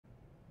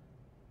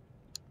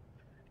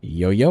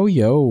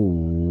Yo,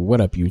 what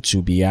up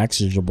YouTube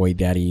BX? It's your boy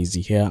Daddy Easy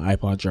here,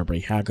 iPod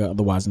jailbreak hacker,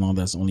 otherwise known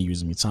as only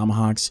using me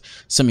tomahawks.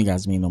 Some of you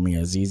guys may know me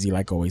as Easy,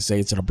 like I always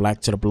say, to the black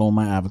to the blue,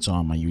 my avatar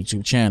on my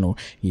YouTube channel.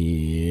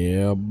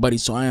 Yeah, buddy,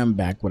 so I am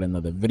back with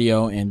another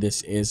video, and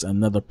this is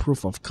another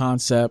proof of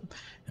concept,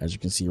 as you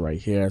can see right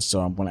here.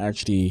 So I'm going to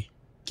actually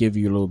give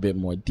you a little bit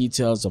more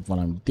details of what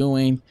I'm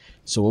doing.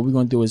 So what we're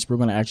going to do is we're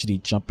going to actually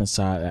jump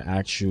inside the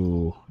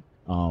actual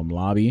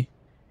lobby.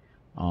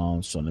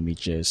 So let me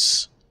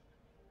just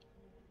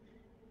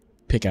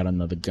pick out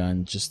another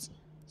gun just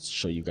to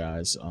show you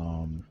guys.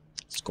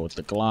 Let's go with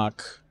the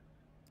Glock.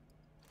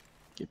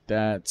 Get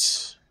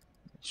that.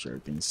 Make sure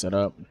everything's set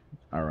up.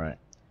 All right,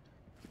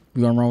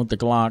 we're gonna run with the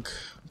Glock.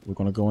 We're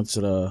gonna go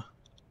into the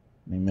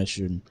main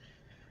menu.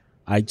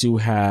 I do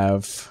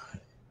have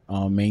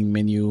main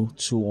menu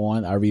 2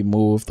 on. I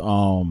removed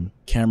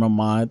camera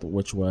mod,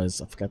 which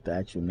was, I forgot the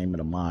actual name of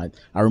the mod.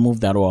 I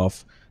removed that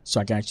off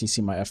so I can actually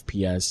see my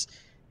FPS.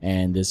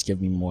 And this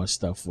gives me more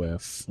stuff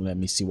with, let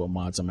me see what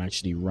mods I'm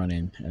actually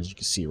running. As you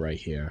can see right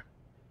here,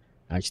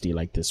 I actually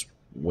like this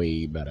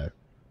way better.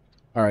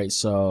 All right,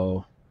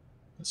 so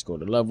let's go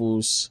to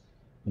levels.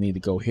 We need to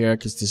go here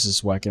because this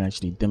is where I can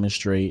actually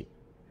demonstrate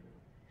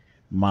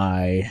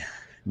my,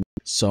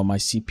 so my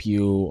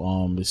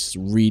CPU is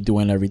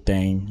redoing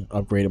everything,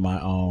 upgraded my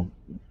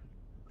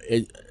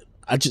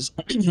I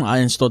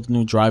installed the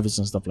new drivers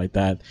and stuff like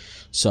that.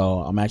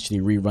 So I'm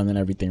actually rerunning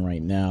everything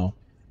right now.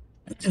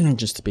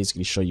 Just to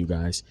basically show you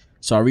guys.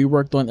 So I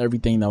reworked on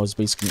everything that was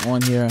basically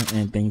on here,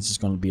 and things is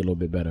going to be a little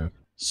bit better.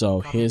 So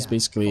here's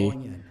basically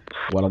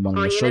what I'm going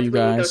to show you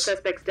guys.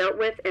 Suspects dealt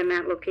with and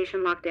that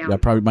location locked down. I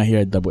probably might hear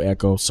a double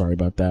echo. Sorry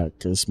about that,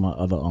 because my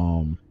other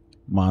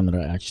monitor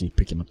actually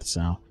picking up the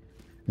sound.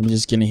 Let me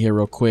just get in here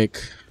real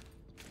quick.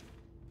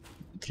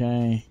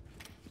 Okay,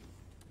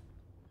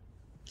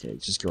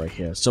 just get right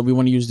here. So we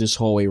want to use this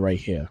hallway right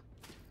here.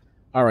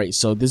 All right,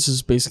 so this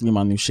is basically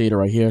my new shader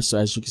right here. So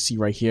as you can see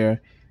right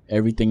here,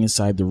 everything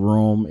inside the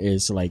room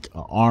is like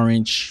an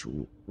orange,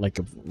 like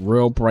a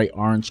real bright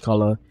orange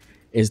color.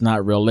 It's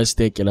not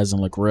realistic. It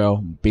doesn't look real.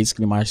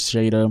 Basically, my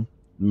shader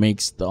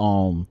makes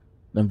the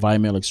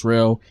environment looks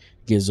real,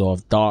 gives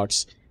off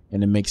darks,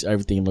 and it makes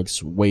everything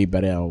looks way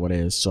better than what it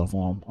is. So if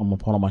I'm gonna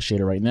put on my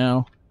shader right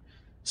now.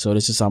 So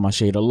this is how my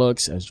shader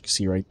looks, as you can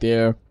see right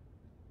there.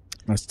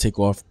 Let's take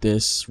off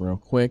this real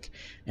quick,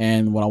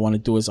 and what I want to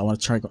do is I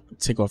want to try to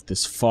take off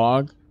this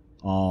fog.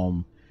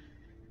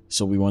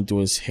 So what we want to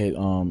do is hit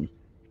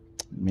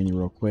menu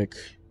real quick.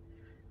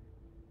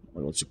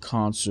 We'll go to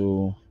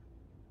console.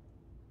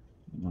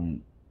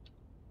 And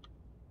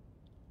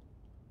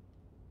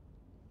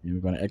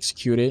we're going to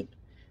execute it.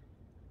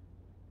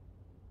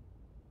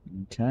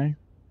 Okay.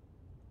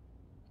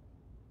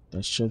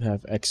 That should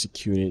have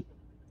executed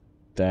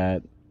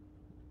that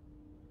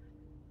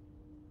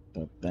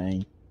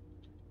thing.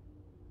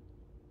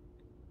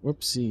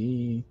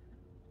 Whoopsie,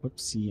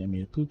 I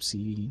made a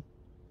poopsie.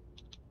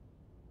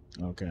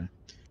 Okay,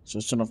 so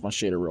let's turn off my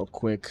shader real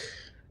quick.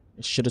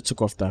 It should have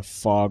took off that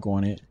fog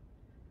on it.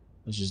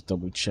 Let's just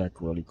double check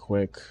really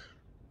quick.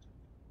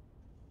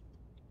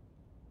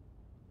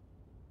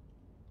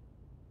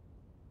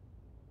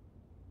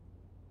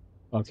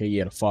 Okay,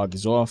 yeah, the fog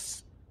is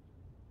off.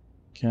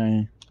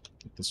 Okay,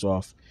 get this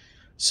off.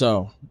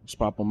 So let's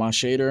pop on my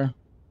shader.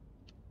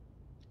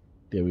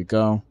 There we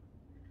go.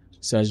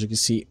 So as you can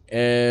see,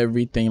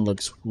 everything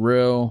looks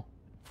real.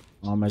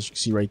 As you can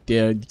see right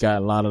there, you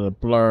got a lot of the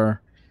blur.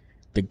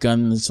 The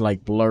gun is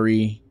like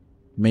blurry,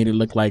 made it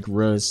look like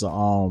it's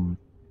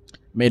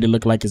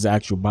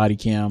actual body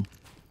cam.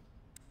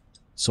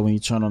 So when you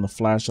turn on the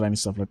flashlight and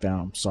stuff like that,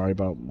 I'm sorry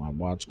about my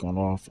watch going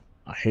off.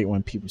 I hate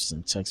when people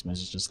send text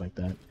messages like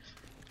that.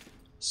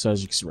 So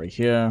as you can see right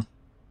here,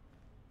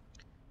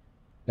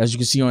 as you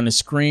can see on the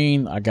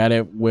screen, I got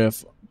it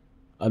with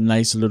a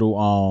nice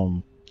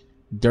little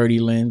dirty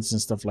lens and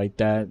stuff like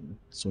that.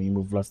 So when you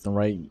move left and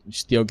right, you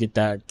still get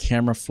that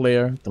camera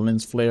flare, the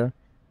lens flare.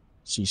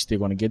 So you're still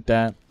going to get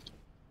that.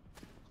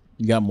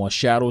 You got more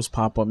shadows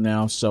pop up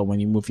now. So when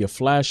you move your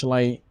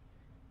flashlight,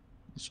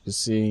 as you can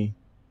see,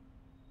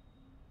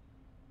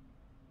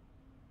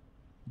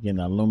 you're getting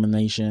that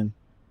illumination.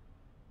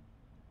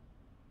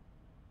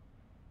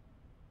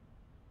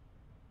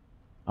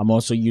 I'm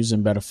also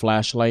using better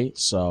flashlight.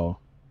 So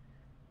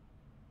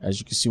as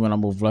you can see, when I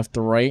move left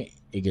to right,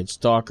 it gets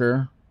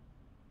darker.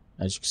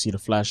 As you can see the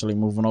flashlight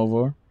moving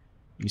over,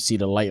 you see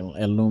the light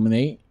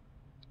illuminate.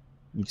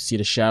 You can see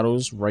the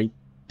shadows right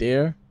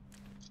there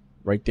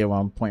where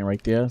I'm pointing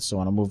right there. So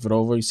when I move it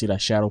over, you see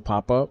that shadow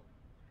pop up.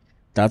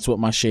 That's what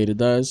my shader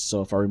does.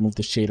 So if I remove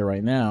the shader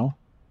right now,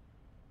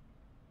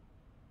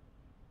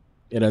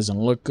 it doesn't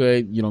look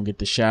good. You don't get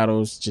the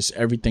shadows. Just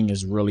everything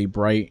is really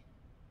bright.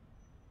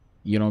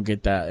 You don't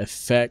get that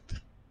effect.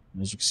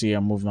 As you can see,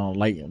 I'm moving on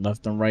light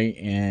left and right,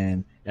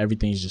 and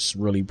everything's just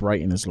really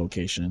bright in this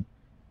location.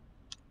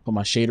 Put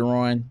my shader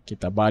on, get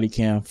that body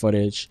cam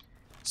footage,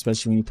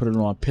 especially when you put it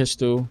on a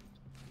pistol,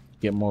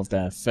 get more of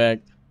that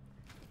effect.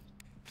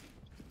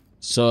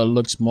 So it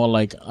looks more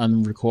like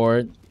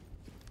Unrecord.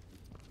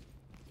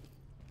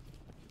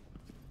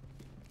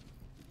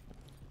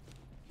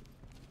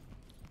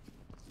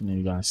 And then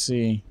you guys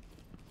see.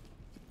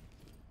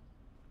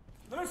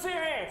 Let me see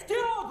your hands. Get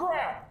on the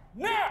ground.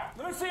 Now.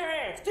 Let me see your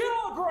hands. Get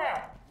on the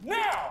ground.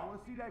 Now. I want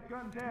to see that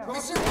gun down.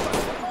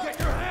 Get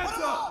your hands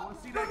up. I want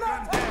to see that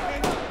gun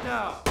down.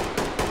 Now.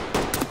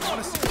 I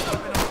want to see the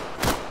weapon up.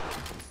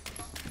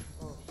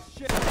 Oh,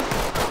 shit.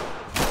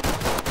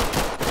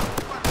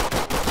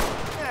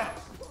 Yeah.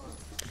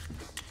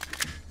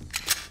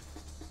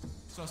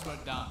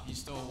 Suspect down. He's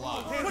still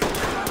alive.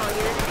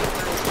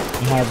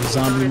 I have the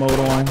zombie mode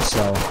on,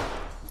 so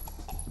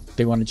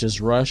they want to just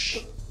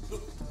rush.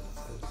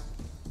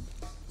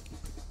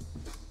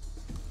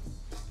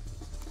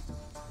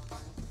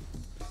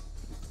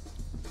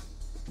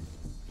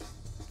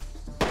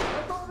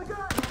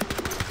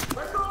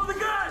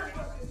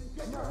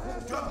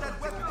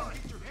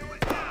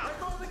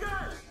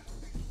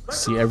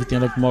 See, everything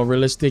look more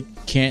realistic.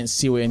 Can't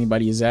see where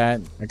anybody is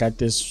at. I got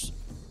this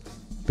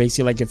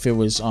basically like if it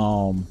was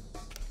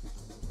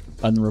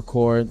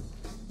Unrecord.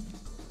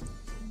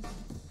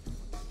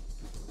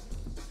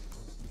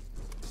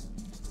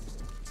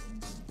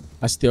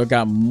 I still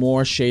got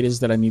more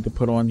shaders that I need to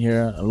put on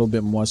here. A little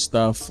bit more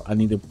stuff. I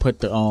need to put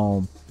the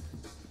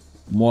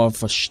more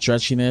of a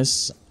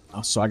stretchiness.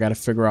 So I got to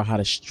figure out how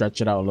to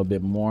stretch it out a little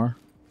bit more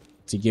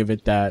to give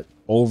it that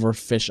over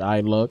fish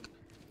eye look.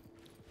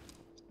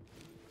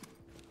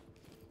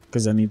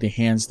 Because I need the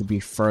hands to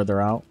be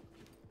further out.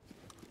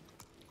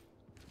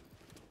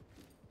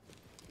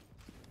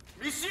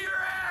 Reshader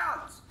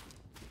out!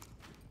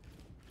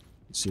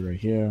 See right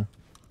here.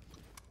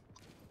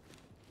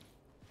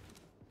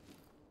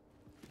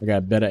 I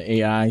got better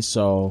AI,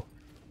 so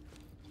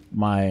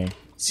my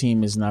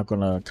team is not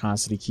gonna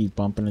constantly keep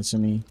bumping into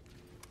me.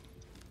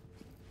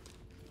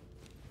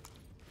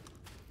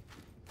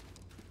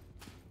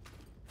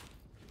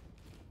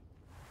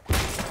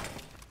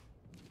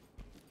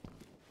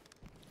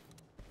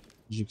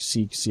 As you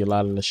can see a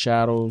lot of the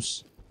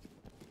shadows.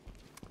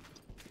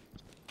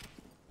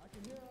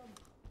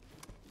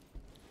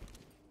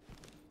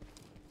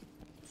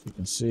 As you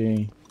can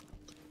see.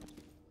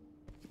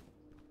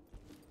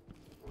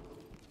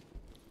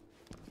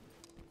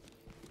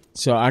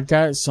 So I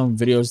got some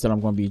videos that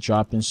I'm going to be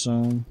dropping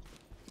soon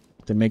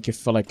to make it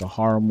feel like a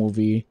horror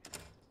movie.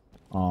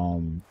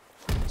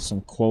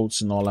 Some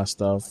quotes and all that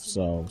stuff.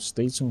 So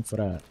stay tuned for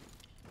that.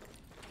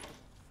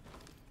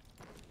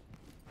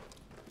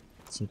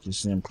 So you can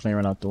see I'm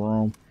clearing out the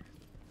room.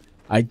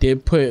 I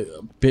did put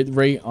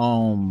bitrate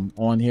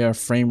on here,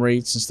 frame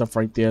rates and stuff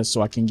right there,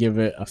 so I can give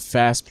it a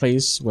fast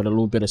pace with a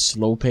little bit of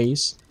slow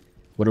pace,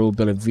 with a little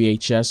bit of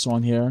VHS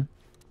on here.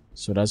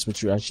 So that's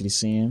what you're actually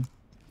seeing.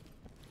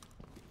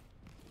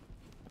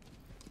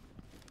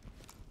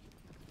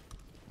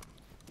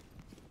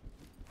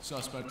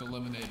 Suspect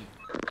eliminated.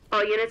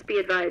 All units be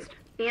advised.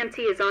 EMT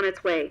is on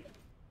its way.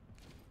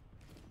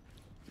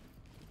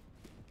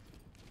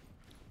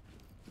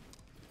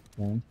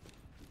 Okay.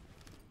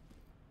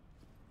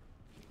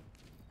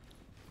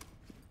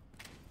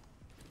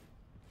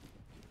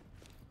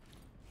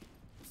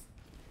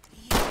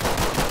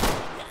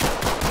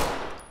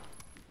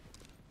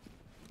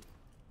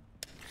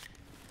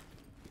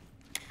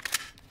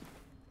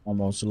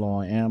 Almost low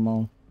on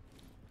ammo.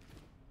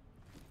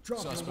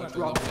 Suspect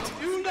eliminated.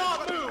 Do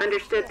not move!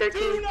 Understood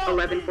 13,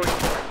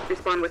 1144.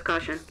 Respond with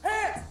caution.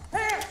 Hands!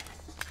 Hands!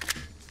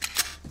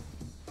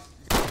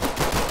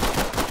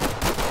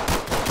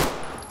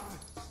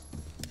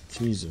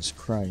 Jesus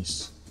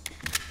Christ.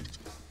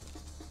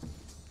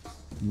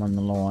 I'm running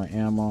low on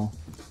ammo.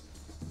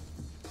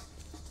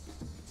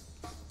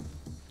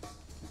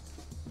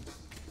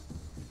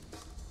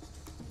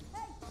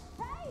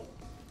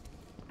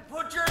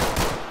 Put your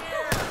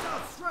hands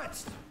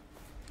outstretched!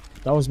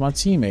 That was my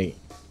teammate.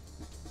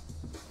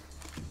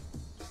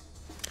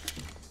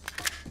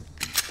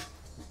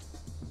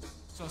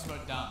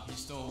 Suspect down. He's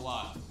still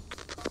alive.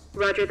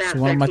 Roger that. So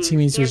one of my 13.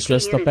 teammates was EMT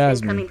dressed up units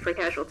as me. incoming for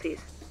casualties.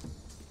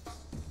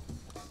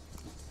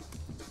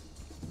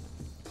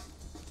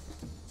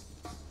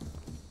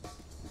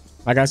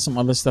 I got some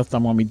other stuff that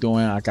I'm gonna be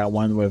doing. I got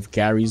one with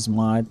Gary's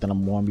mod that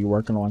I'm gonna be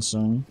working on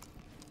soon.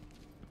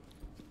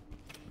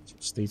 So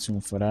stay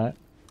tuned for that.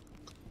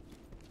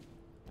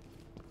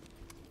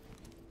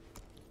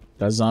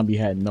 That zombie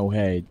had no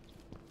head.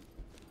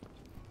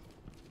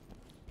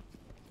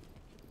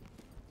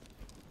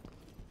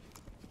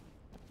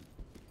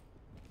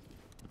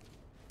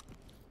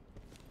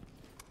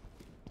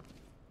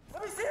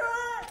 Let me see your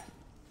hands!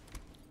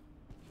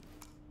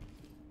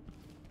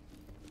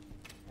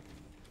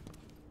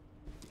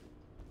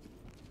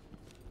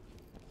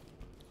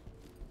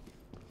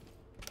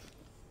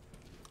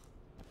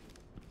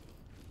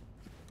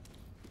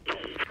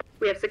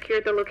 We have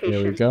secured the location.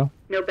 There we go.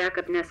 No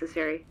backup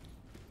necessary.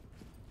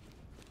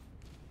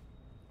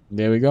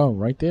 There we go,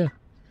 right there.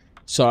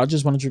 So I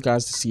just wanted you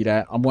guys to see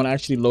that. I'm gonna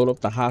actually load up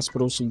the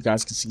hospital so you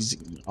guys can see,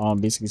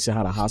 basically see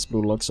how the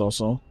hospital looks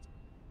also.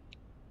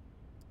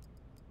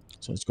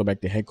 So let's go back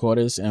to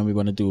headquarters and we're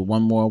gonna do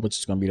one more, which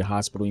is gonna be the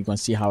hospital. You're gonna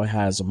see how it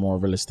has a more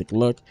realistic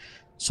look.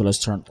 So let's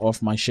turn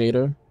off my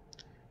shader.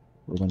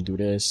 We're gonna do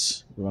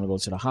this. We're gonna go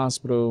to the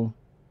hospital.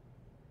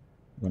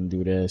 We're gonna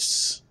do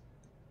this,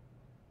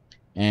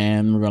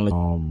 and we're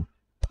gonna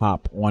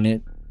pop on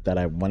it that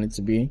I want it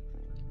to be.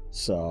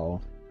 So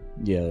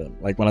yeah,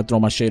 like when I throw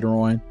my shader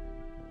on,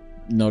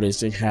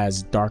 notice it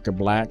has darker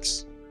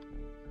blacks,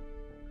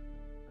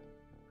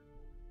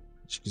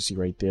 as you can see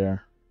right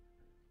there.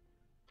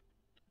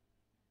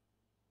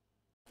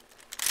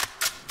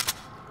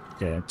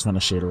 Okay, turn the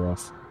shader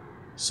off.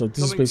 So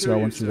this is basically what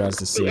I want you guys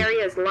to see. The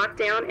area is locked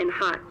down and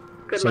hot.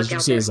 Good So luck as you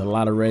out see, there. there's a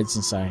lot of reds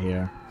inside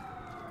here.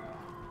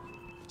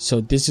 So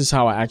this is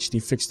how I actually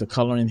fix the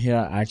color in here.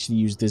 I actually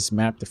use this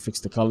map to fix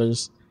the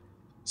colors.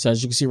 So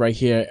as you can see right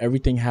here,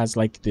 everything has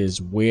like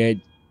this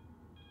weird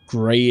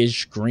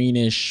grayish,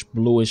 greenish,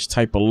 bluish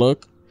type of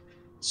look.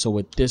 So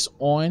with this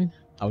on,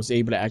 I was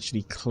able to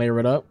actually clear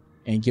it up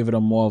and give it a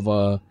more of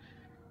a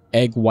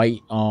egg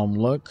white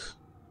look.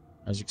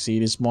 As you can see,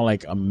 it's more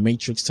like a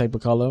matrix type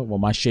of color. With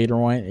my shader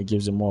on, it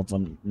gives it more of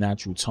a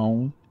natural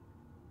tone.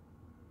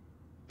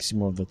 You can see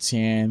more of the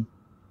tan.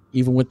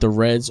 Even with the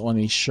reds on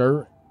the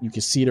shirt, you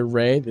can see the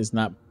red is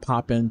not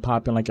popping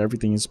like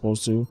everything is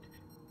supposed to.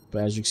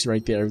 But as you can see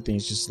right there, everything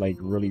is just like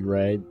really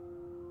red.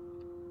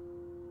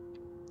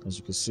 As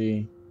you can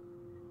see.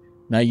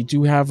 Now you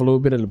do have a little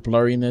bit of the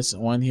blurriness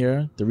on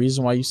here. The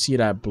reason why you see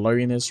that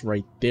blurriness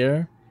right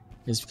there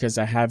is because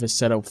I have it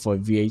set up for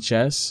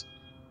VHS.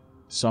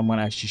 So I'm going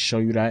to actually show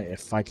you that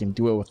if I can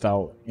do it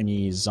without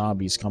any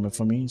zombies coming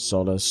for me.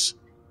 So let's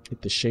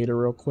hit the shader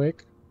real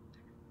quick.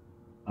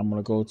 I'm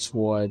going to go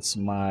towards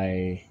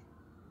my,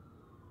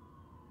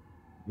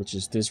 which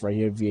is this right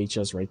here,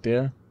 VHS right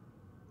there.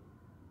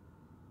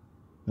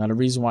 Now the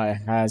reason why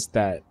it has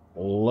that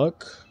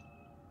look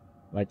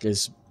like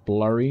it's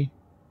blurry,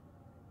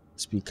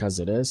 it's because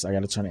of this. I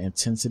got to turn the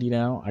intensity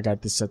down. I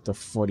got this set to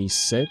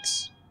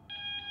 46.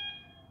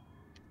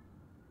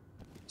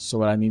 So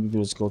what I need to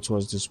do is go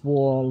towards this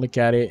wall, look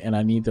at it, and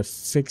I need to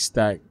fix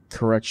that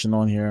correction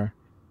on here.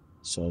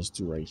 So let's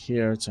do right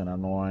here, turn it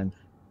on.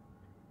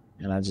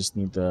 And I just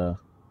need to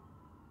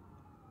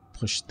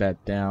push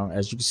that down.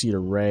 As you can see, the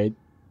red.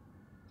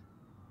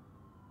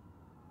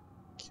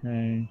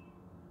 Okay.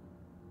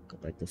 Go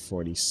back to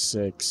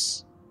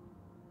 46.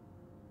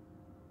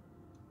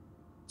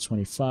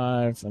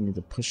 25. I need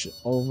to push it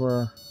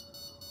over.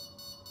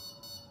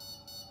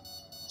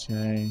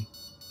 Okay.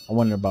 I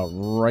want it about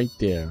right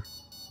there.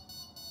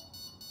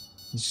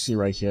 You see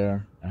right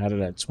here, I had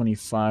it at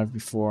 25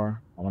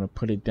 before. I want to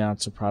put it down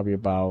to probably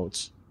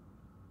about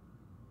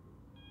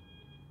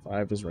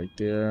 5 is right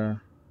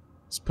there.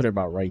 Let's put it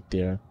about right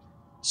there.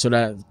 So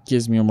that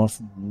gives me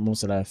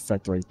most of that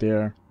effect right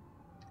there.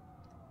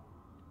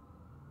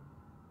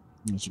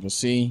 As you can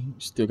see,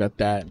 still got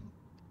that.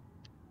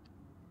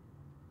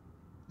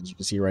 As you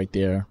can see right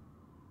there,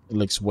 it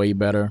looks way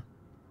better.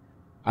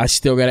 I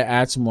still got to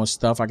add some more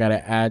stuff. I got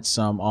to add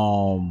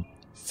some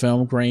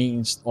film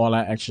grains, all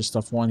that extra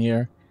stuff on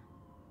here.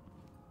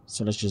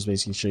 So let's just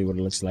basically show you what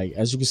it looks like.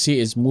 As you can see,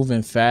 it's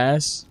moving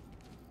fast.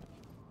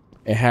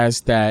 It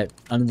has that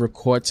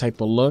Unrecord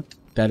type of look,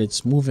 that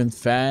it's moving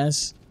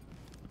fast,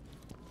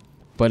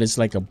 but it's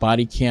like a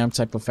body cam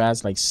type of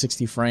fast, like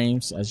 60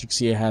 frames. As you can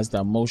see, it has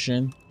that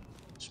motion.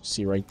 As you can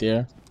see right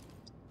there.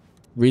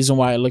 Reason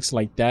why it looks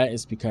like that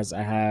is because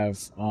I have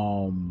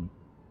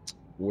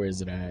where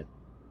is it at?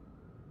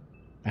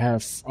 I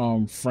have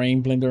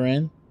frame blender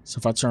in. So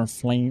if I turn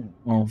frame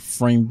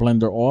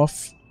blender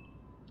off,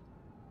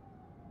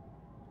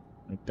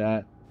 like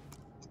that,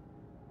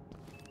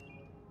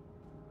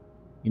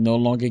 you no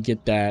longer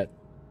get that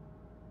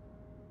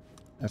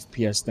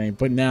FPS thing.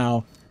 But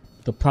now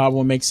the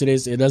problem makes it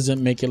is it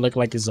doesn't make it look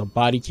like it's a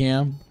body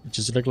cam. It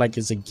just look like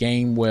it's a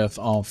game with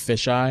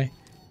fisheye.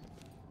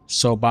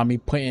 So by me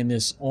putting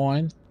this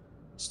on,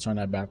 let's turn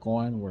that back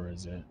on. Where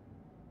is it?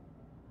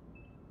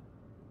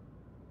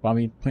 By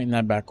me putting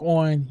that back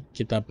on,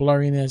 get that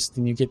blurriness,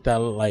 then you get that,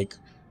 like,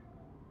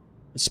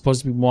 it's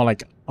supposed to be more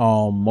like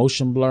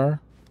motion blur.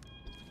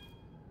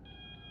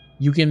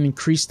 You can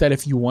increase that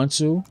if you want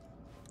to,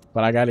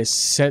 but I got it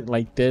set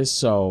like this,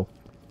 so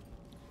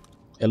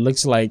it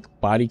looks like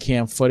body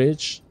cam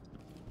footage,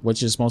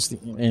 which is mostly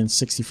in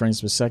 60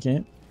 frames per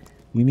second.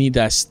 You need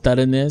that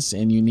stutterness,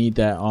 and you need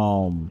that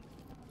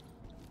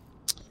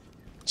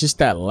just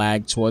that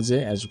lag towards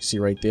it, as you can see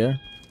right there.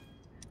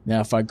 Now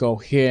if I go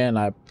here and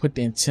I put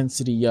the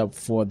intensity up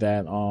for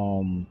that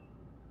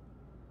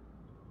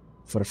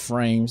for the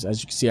frames,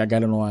 as you can see, I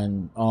got it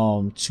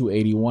on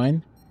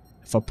 281.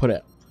 If I put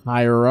it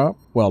higher up,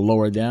 well,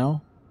 lower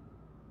down,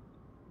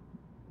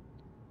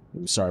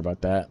 sorry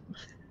about that,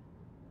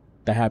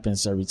 that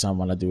happens every time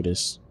when I do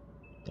this,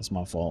 that's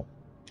my fault.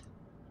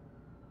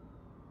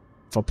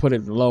 If I put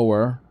it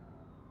lower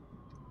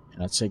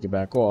and I take it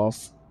back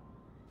off,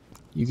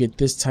 you get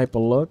this type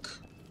of look,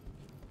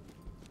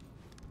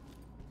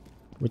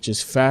 which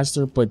is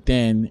faster, but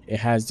then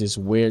it has this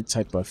weird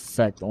type of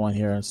effect on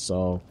here.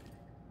 So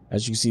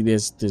as you can see,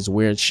 there's this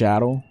weird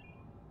shadow.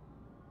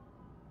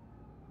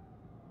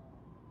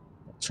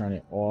 I'll turn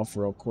it off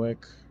real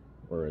quick.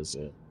 Where is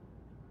it?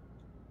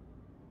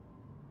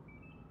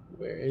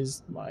 Where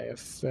is my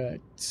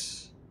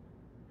effect?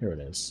 Here it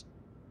is.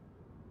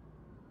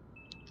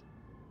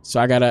 So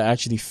I gotta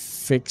actually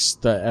fix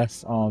the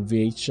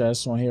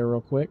VHS on here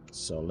real quick.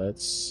 So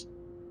let's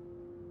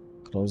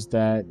close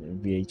that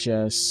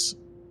VHS,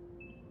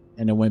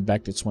 and it went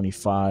back to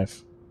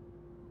 25.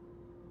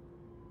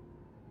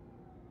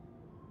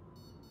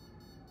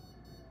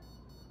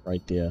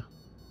 Right there.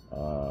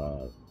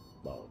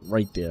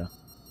 Right there.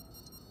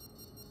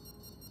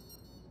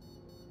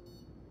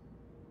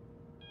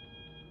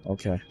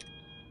 Okay.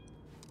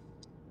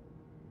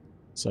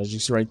 So as you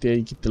see right there,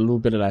 you get a little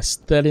bit of that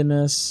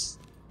steadiness.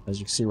 As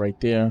you can see right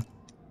there.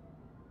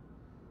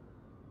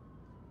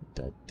 Put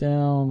that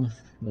down.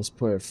 Let's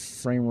put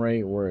frame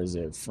rate. Where is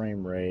it?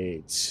 Frame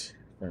rate.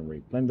 Frame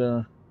rate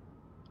blender.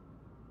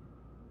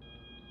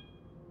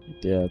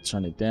 Right there.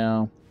 Turn it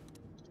down.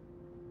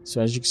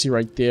 So as you can see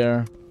right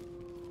there,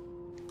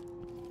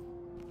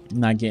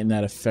 not getting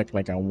that effect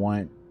like I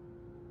want.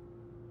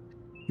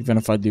 Even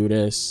if I do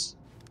this,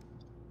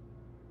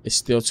 it's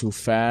still too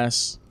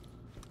fast.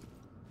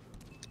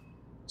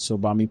 So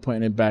by me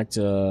putting it back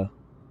to,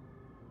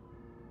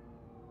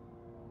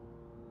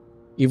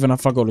 even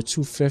if I go to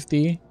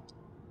 250,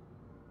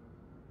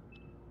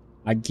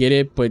 I get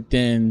it, but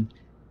then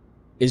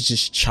it's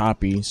just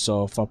choppy.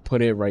 So if I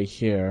put it right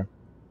here,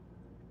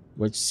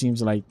 which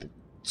seems like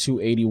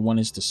 281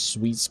 is the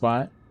sweet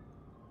spot.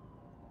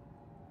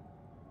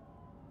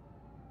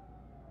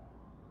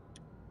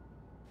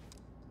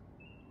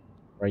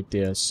 Right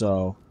there.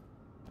 So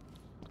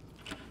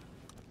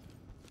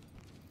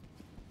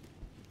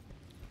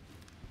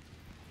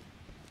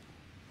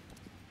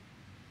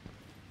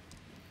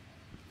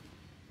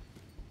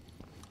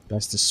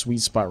that's the sweet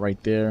spot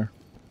right there.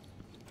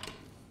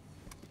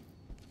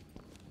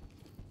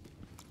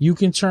 You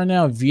can turn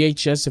down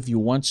VHS if you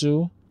want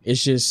to.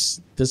 It's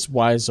just, this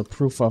why is a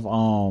proof of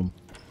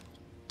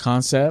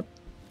concept.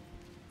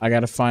 I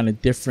gotta find a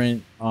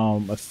different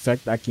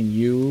effect I can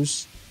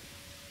use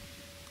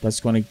that's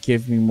gonna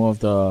give me more of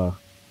the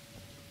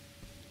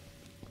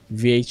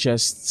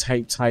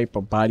VHS type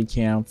of body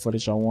cam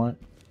footage I want.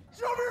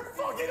 Show me your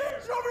fucking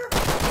head! Show me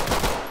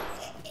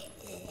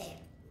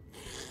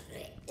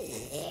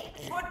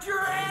your... Put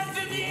your hands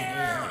in the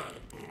air!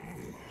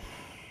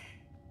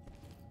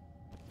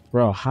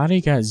 Bro, how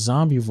they got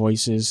zombie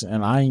voices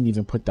and I ain't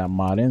even put that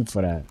mod in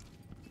for that?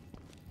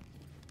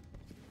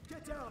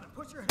 Get down and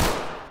put your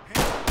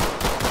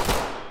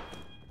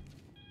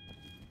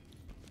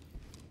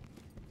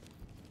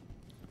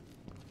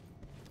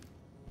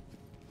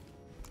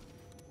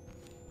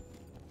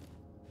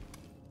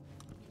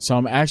So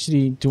I'm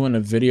actually doing a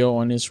video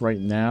on this right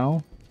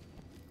now.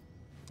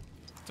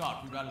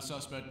 Talk, we got a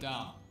suspect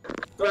down.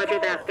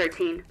 Roger that,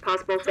 13.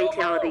 Possible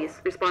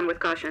fatalities. Respond with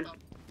caution.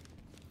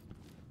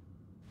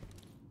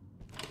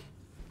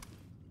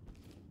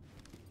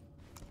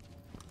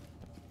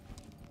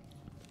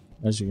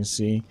 As you can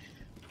see,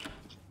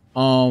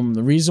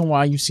 the reason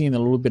why you're seeing a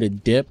little bit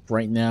of dip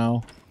right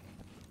now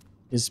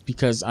is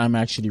because I'm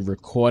actually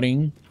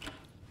recording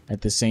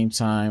at the same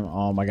time.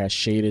 I got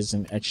shaders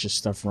and extra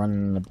stuff running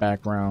in the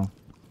background,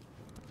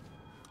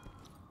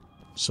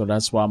 so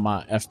that's why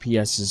my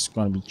FPS is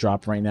going to be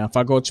dropped right now. If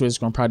I go to it, it's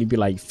going to probably be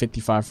like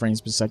 55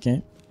 frames per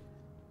second.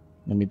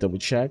 Let me double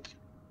check.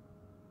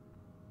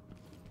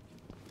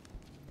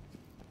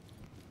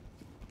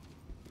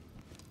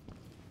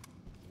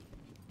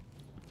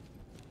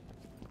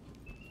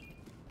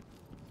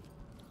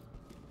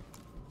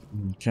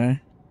 Okay.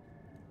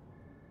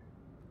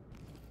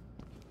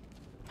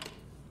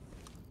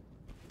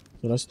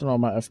 So let's throw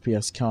on my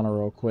FPS counter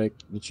real quick,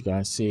 let you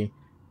guys see.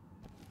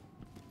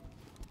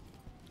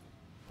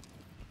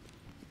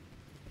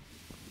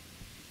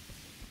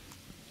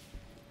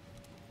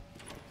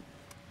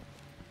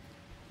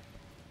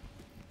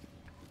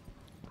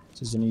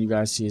 So then you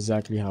guys see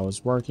exactly how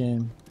it's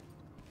working.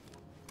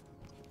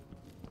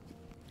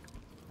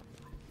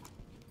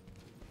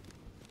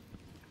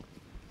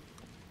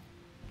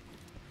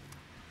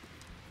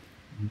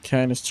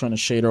 Okay, let's turn the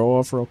shader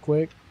off real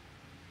quick.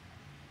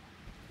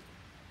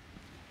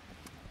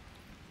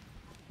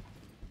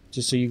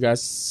 Just so you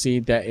guys see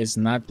that it's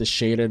not the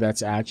shader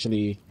that's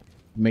actually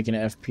making the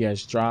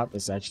FPS drop.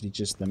 It's actually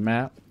just the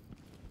map.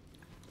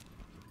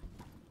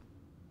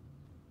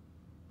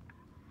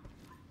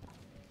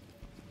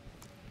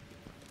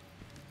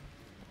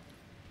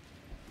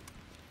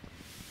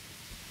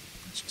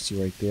 As you can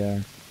see right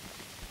there.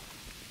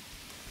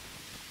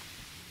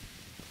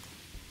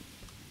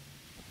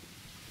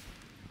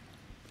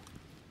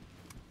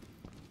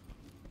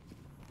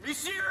 Me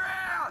see your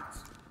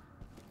hands!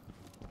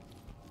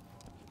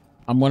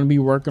 I'm going to be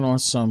working on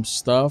some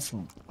stuff.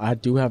 I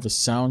do have a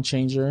sound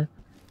changer,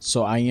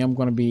 so I am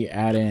going to be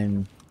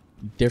adding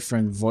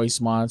different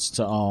voice mods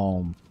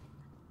to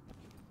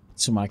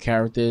my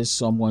characters.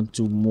 So I'm going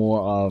to do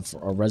more of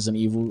a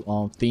Resident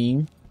Evil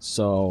theme.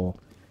 So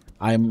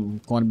I'm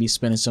going to be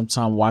spending some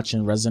time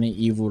watching Resident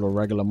Evil, the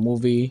regular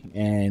movie,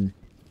 and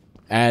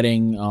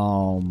adding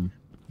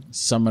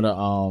some of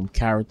the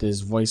characters'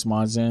 voice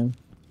mods in.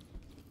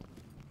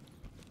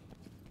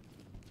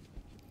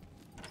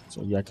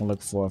 So yeah, I can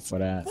look for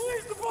that.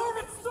 Police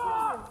department,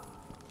 stop!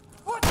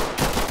 What?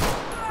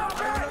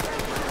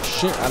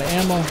 shit, out of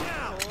ammo.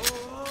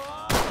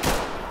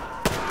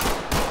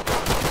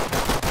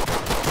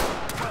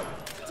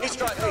 He's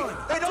trying.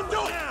 Hey, don't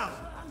do it!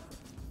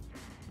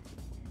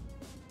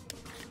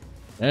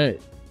 Hey.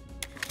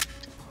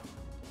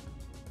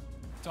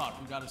 Talk,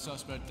 we got a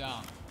suspect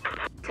down.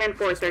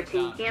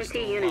 10-4-13.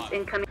 EMT units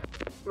incoming.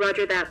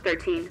 Roger that,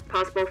 13.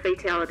 Possible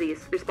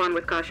fatalities. Respond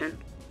with caution.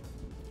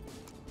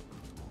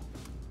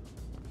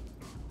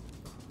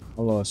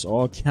 I lost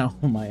all count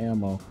on my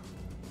ammo.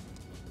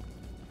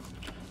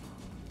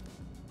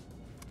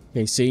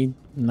 Okay, see,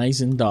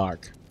 nice and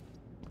dark.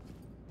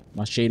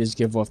 My shaders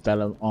give off that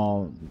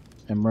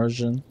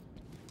immersion.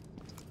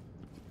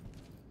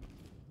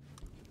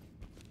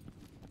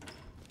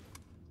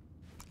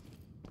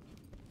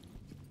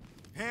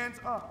 Hands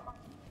up.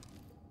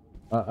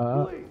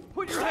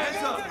 Put your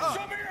hands up.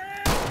 Show me your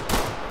hands.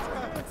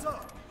 Hands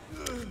up.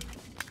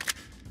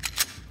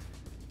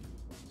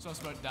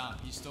 Suspect down.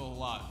 He's still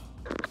alive.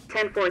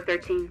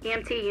 10-4-13.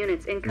 EMT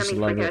units incoming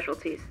for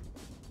casualties.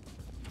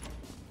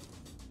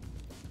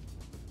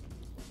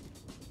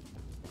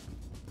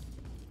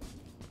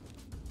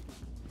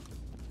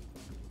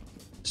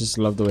 Just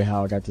love the way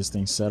how I got this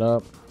thing set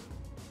up.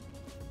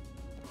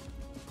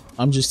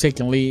 I'm just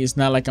taking lead. It's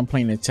not like I'm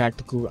playing it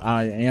tactical.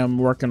 I am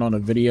working on a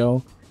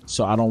video,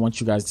 so I don't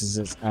want you guys to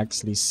just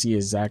actually see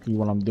exactly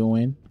what I'm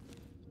doing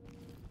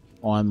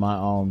on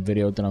my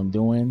video that I'm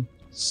doing.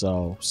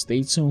 So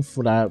stay tuned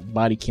for that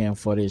body cam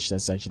footage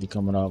that's actually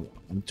coming up.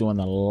 I'm doing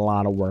a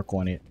lot of work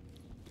on it.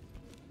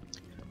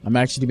 I'm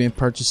actually been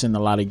purchasing a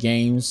lot of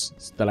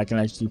games that I can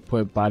actually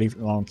put body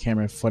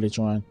camera footage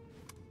on.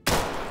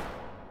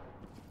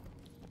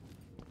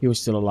 He was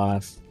still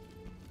alive.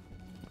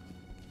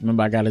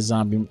 Remember, I got a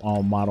zombie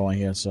model on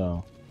here,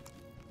 so.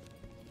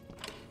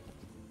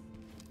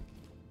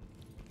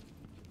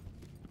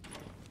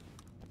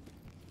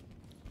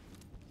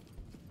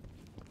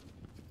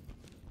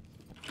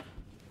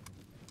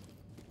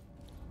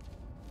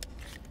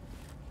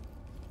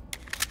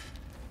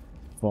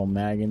 Full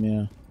mag in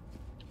there.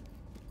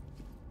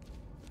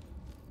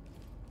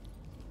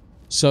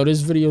 So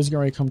this video is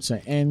going to come to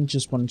an end.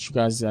 Just wanted you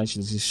guys to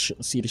actually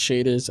see the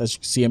shaders. As you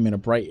can see, I'm in a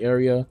bright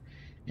area,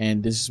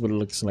 and this is what it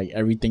looks like.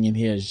 Everything in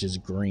here is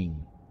just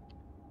green.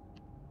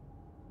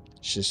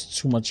 It's just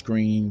too much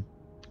green,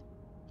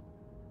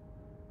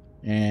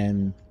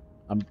 and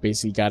I'm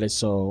basically got it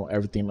so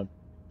everything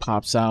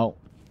pops out.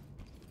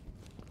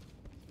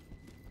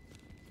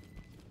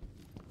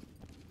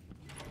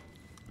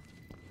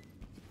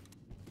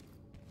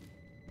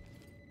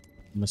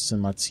 I'm gonna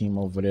send my team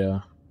over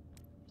there.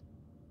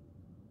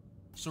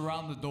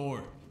 Surround the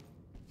door.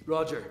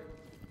 Roger.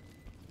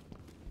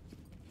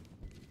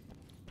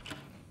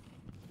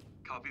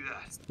 Copy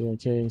that.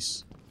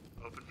 Staircase.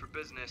 Open for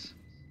business.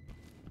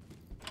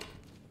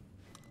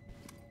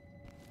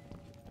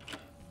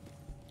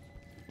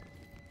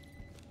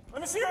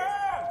 Let me see your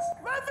hands.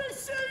 Let me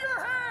see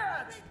your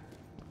hands.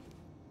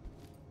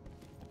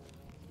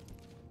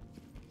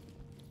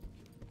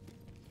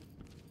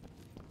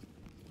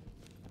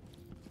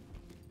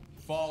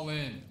 Fall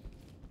in.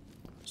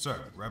 Sir,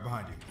 right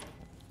behind you.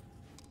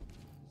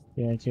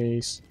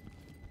 Staircase.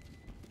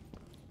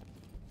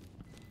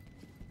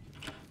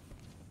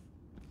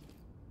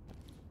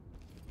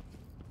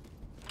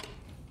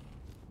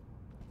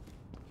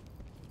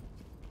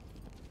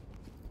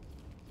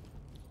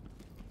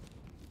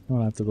 I'm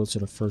gonna have to go to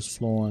the first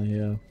floor in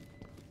here.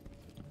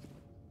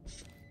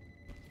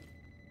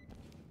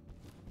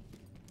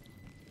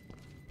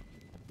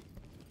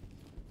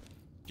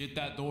 Get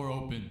that door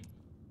open.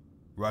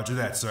 Roger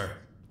that, sir.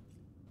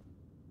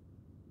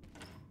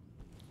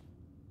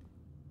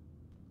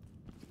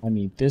 I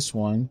need this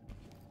one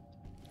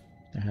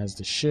that has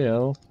the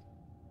shell.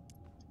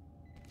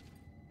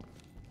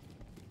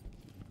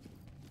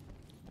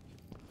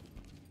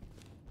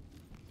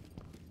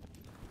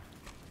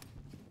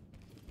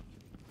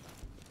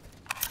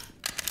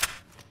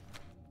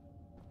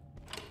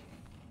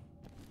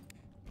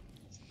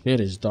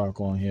 It is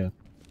dark on here.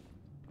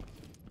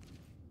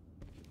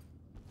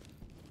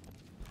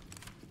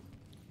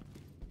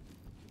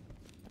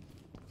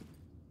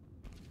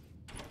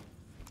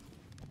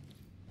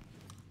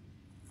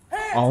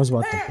 I was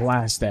about to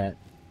blast that.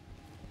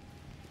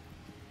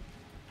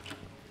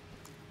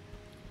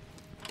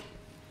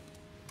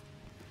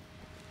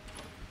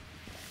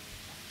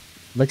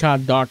 Look how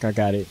dark I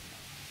got it.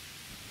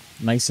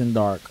 Nice and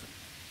dark.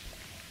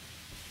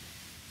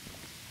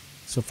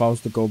 So if I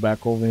was to go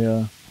back over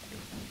here.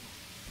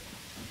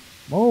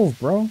 Move,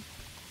 bro.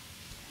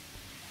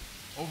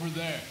 Over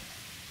there.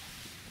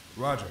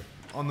 Roger.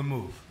 On the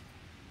move.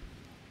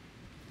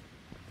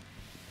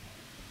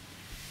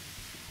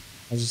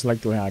 I just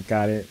like the way I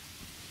got it.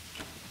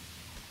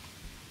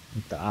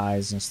 With the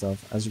eyes and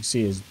stuff. As you can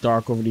see, it's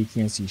dark over there. You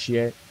can't see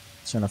shit.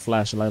 Turn a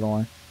flashlight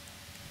on.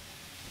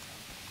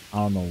 I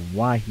don't know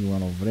why he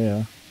went over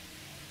there.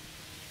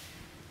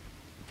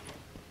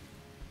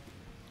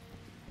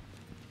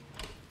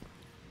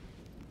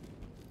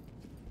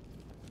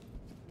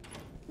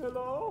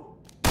 Hello?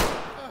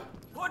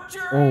 Put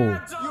your Oh.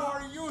 hands up. You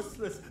are useless.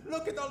 useless.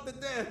 Look at all the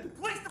dead.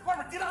 Police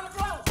department, get on the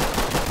ground!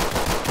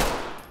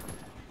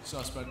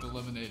 Suspect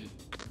eliminated.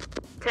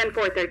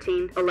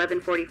 10-4-13,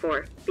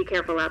 11-44. Be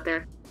careful out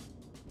there.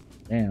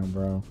 Damn,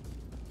 bro.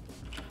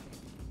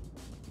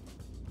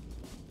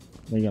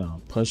 They gonna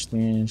push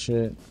me and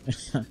shit.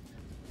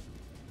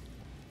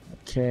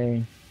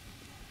 Okay.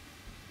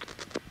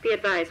 Be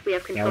advised, we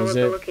have control of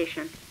the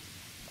location.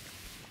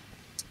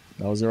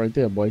 That was it right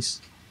there,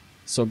 boys.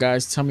 So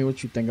guys, tell me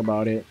what you think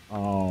about it.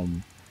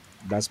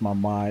 That's my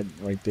mod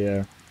right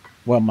there.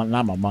 Well,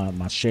 not my mod,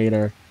 my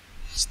shader.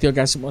 Still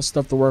got some more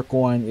stuff to work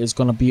on. It's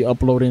gonna be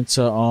uploaded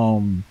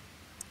to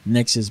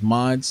Nexus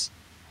mods,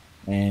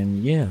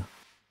 and yeah,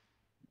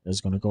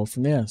 it's gonna go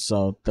from there.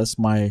 So that's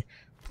my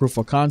proof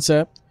of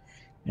concept,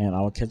 and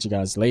I will catch you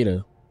guys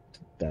later.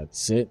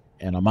 That's it,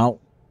 and I'm out.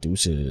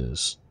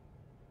 Deuces.